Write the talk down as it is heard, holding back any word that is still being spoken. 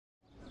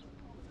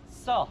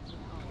So,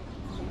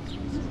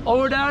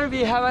 over there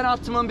we have an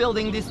Ottoman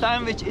building this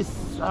time, which is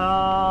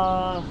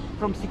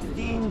from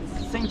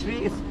 16th century.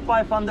 It's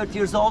 500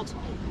 years old.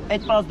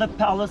 It was the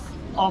palace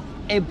of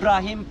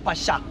Ibrahim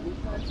Pasha.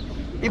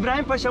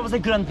 Ibrahim Pasha was a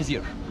Grand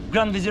Vizier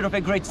of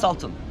a great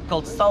Sultan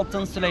called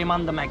Sultan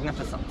Süleyman the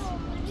Magnificent.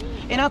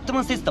 In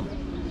Ottoman system,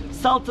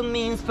 Sultan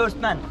means first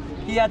man.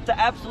 He had the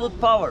absolute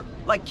power,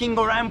 like king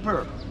or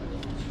emperor.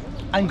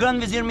 And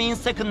Grand Vizier means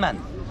second man,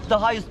 the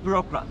highest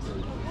bureaucrat.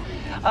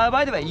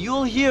 By the way,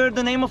 you'll hear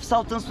the name of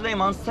Sultan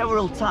Süleyman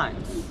several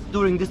times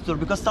during this tour,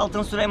 because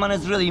Sultan Süleyman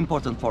is really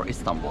important for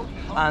Istanbul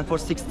and for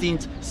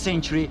 16th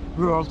century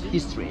world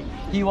history.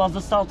 He was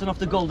the Sultan of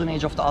the golden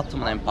age of the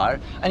Ottoman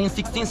Empire, and in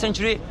 16th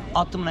century,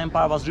 Ottoman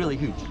Empire was really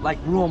huge, like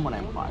Roman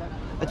Empire.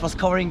 It was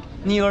covering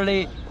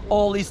nearly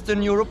all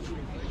Eastern Europe,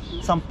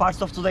 some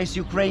parts of today's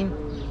Ukraine,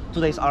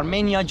 today's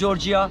Armenia,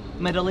 Georgia,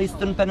 Middle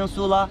Eastern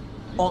Peninsula,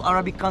 all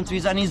Arabic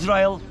countries and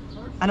Israel,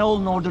 and all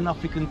Northern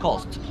African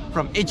coast,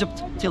 from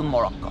Egypt till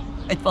Morocco.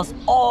 It was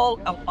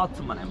all of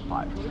Ottoman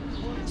Empire.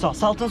 So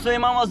Sultan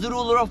Süleyman was the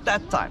ruler of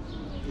that time.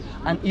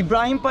 And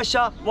Ibrahim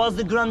Pasha was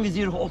the Grand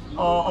Vizier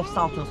of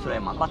Sultan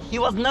Süleyman. But he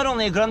was not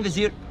only a Grand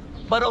Vizier,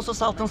 but also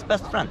Sultan's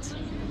best friend,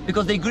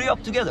 because they grew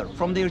up together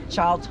from their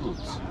childhood.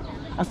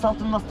 And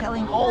Sultan was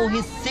telling all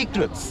his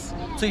secrets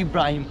to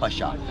Ibrahim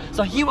Pasha.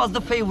 So he was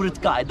the favorite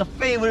guy, the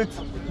favorite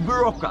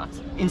bureaucrat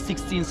in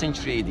 16th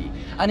century AD.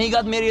 And he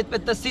got married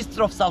with the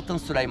sister of Sultan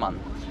Süleyman.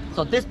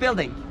 So this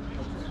building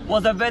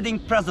was a wedding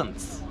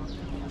present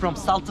from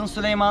Sultan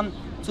Süleyman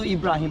to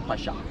Ibrahim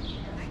Pasha,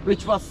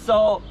 which was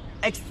so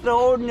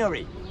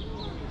extraordinary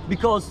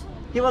because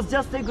he was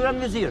just a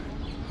Grand Vizier.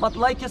 But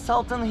like a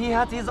Sultan, he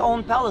had his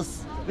own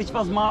palace, which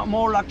was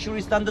more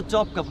luxurious than the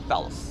Topkapı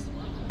Palace.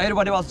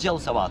 Everybody was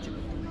jealous about him.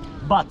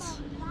 But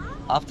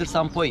after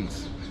some point,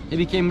 he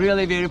became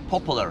really very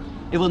popular,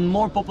 even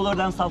more popular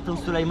than Sultan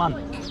Süleyman.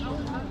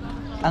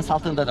 And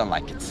Sultan didn't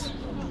like it.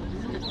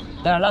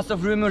 There are lots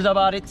of rumors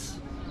about it,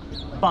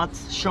 but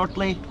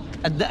shortly,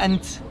 at the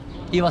end,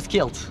 he was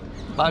killed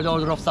by the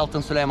order of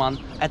Sultan Süleyman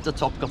at the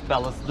Topkapı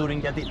Palace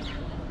during a dinner,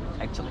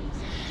 actually.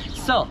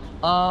 So,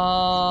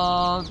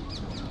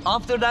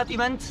 after that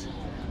event,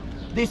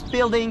 this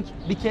building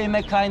became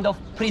a kind of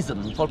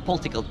prison for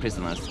political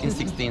prisoners in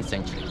 16th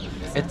century.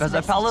 It was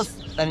a palace,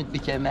 then it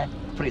became a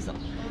prison.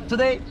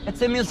 Today,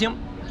 it's a museum,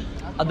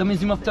 the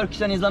Museum of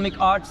Turkish and Islamic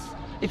Arts.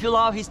 If you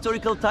love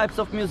historical types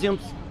of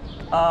museums,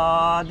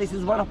 this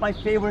is one of my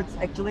favorites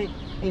actually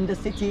in the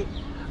city.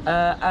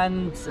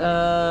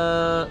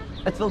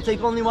 It will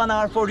take only 1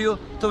 hour for you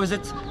to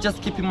visit,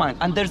 just keep in mind.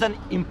 And there's an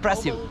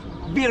impressive,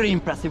 very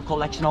impressive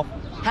collection of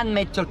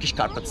handmade Turkish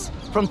carpets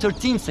from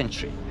 13th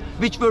century,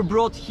 which were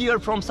brought here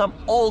from some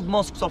old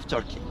mosques of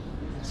Turkey.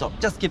 So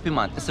just keep in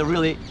mind, it's a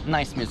really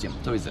nice museum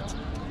to visit.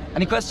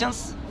 Any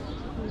questions?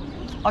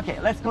 Okay,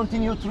 let's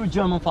continue through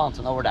German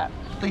Fountain over there.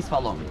 Please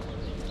follow me.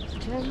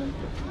 German?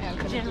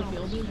 German.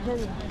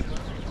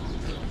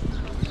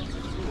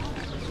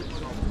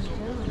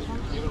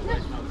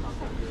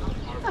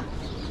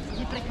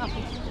 Nie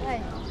prekapuj.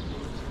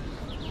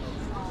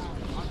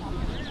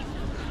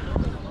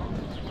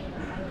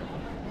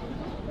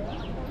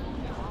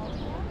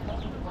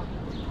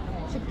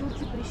 Ще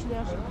турци пришли,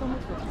 аж потом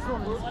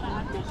зону.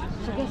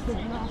 Сега ще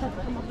назад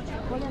към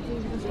поляци и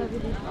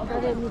доставили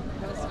дарени.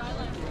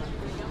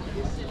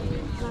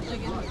 Наша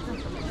граница.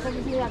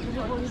 Сега я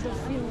не боли да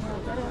силно.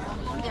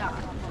 Да.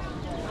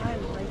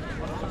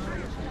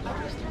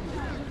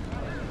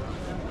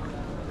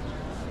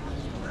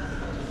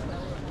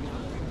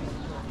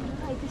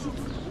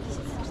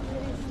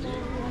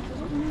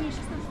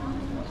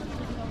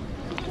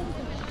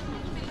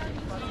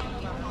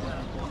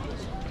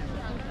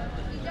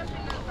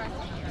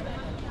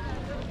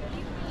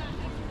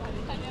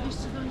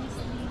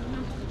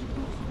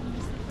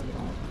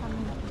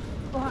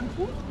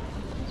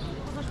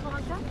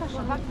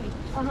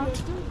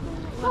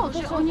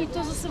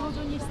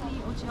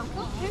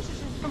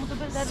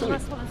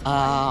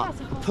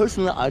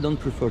 Personally, I don't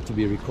prefer to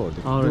be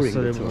recorded during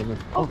the tour.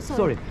 Oh,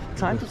 sorry.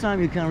 Time to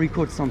time you can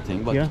record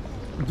something, but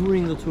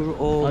during the tour,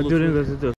 all during the tour.